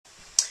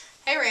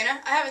Hey Reynaaa,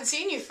 I haven't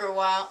seen you for a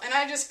while, and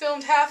I just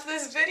filmed half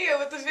this video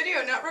with the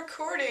video not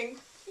recording.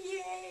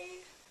 Yay!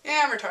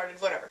 Yeah, I'm retarded,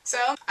 whatever. So,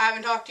 I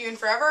haven't talked to you in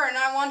forever, and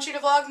I want you to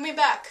vlog me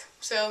back.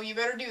 So, you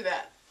better do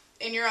that.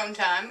 In your own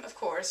time, of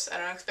course. I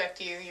don't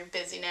expect you're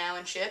busy now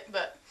and shit,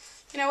 but,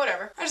 you know,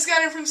 whatever. I just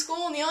got in from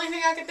school, and the only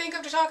thing I could think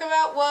of to talk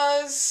about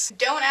was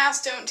Don't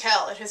Ask, Don't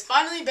Tell. It has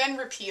finally been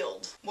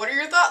repealed. What are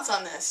your thoughts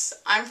on this?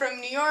 I'm from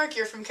New York,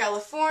 you're from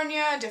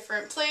California,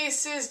 different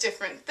places,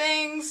 different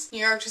things. New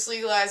York just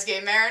legalized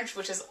gay marriage,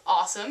 which is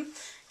awesome.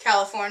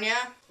 California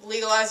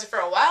legalized it for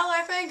a while,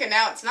 I think, and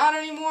now it's not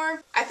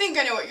anymore. I think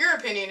I know what your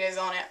opinion is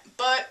on it,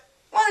 but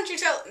why don't you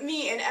tell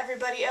me and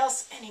everybody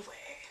else anyway?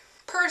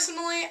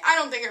 Personally, I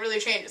don't think it really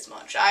changes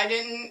much.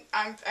 I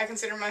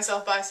consider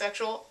myself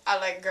bisexual. I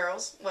like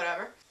girls,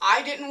 whatever.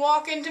 I didn't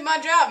walk into my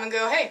job and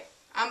go, hey,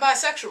 I'm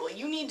bisexual.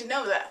 You need to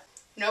know that.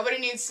 Nobody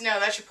needs to know.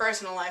 That's your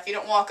personal life. You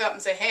don't walk up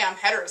and say, hey, I'm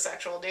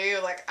heterosexual, do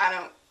you? Like, I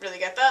don't really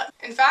get that.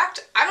 In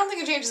fact, I don't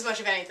think it changes much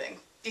of anything,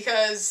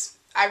 because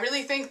I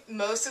really think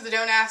most of the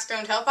don't ask,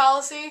 don't tell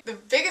policy, the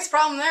biggest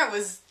problem there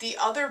was the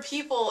other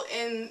people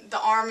in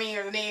the army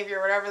or the navy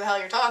or whatever the hell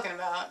you're talking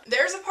about.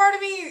 There's a part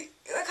of me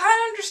that kind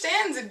of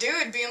understands a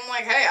dude being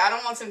like, hey, I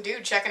don't want some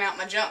dude checking out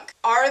my junk.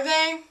 Are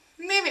they?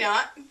 Maybe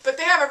not, but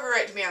they have every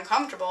right to be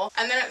uncomfortable.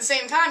 And then at the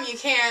same time, you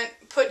can't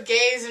put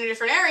gays in a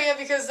different area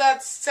because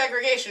that's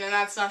segregation and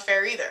that's not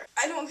fair either.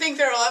 I don't think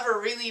there'll ever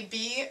really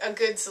be a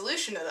good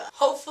solution to that.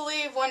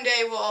 Hopefully one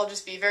day we'll all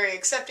just be very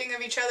accepting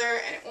of each other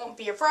and it won't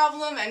be a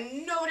problem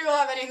and nobody will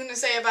have anything to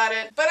say about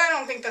it, but I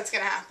don't think that's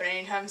gonna happen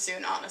anytime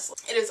soon, honestly.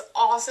 It is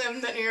awesome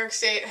that New York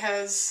State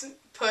has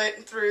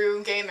put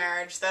through gay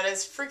marriage. That is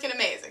freaking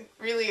amazing.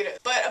 Really it is.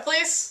 But a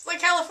place like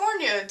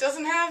California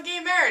doesn't have gay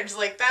marriage.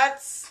 Like,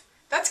 that's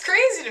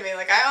crazy to me.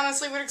 Like, I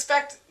honestly would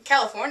expect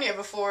California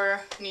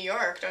before New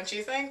York, don't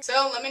you think?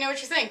 So let me know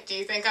what you think. Do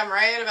you think I'm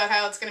right about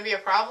how it's going to be a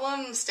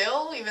problem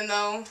still, even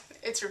though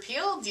it's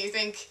repealed? Do you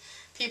think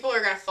people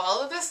are going to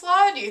follow this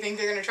law? Do you think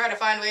they're going to try to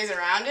find ways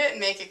around it and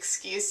make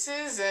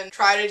excuses and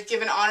try to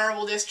give an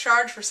honorable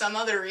discharge for some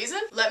other reason?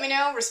 Let me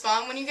know.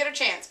 Respond when you get a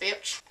chance,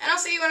 bitch. And I'll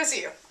see you when I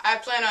see you. I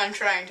plan on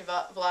trying to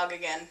vlog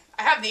again.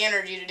 I have the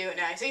energy to do it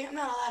now. You see? I'm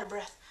not all out of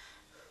breath.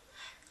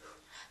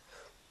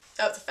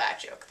 That was a fat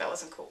joke. That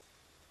wasn't cool.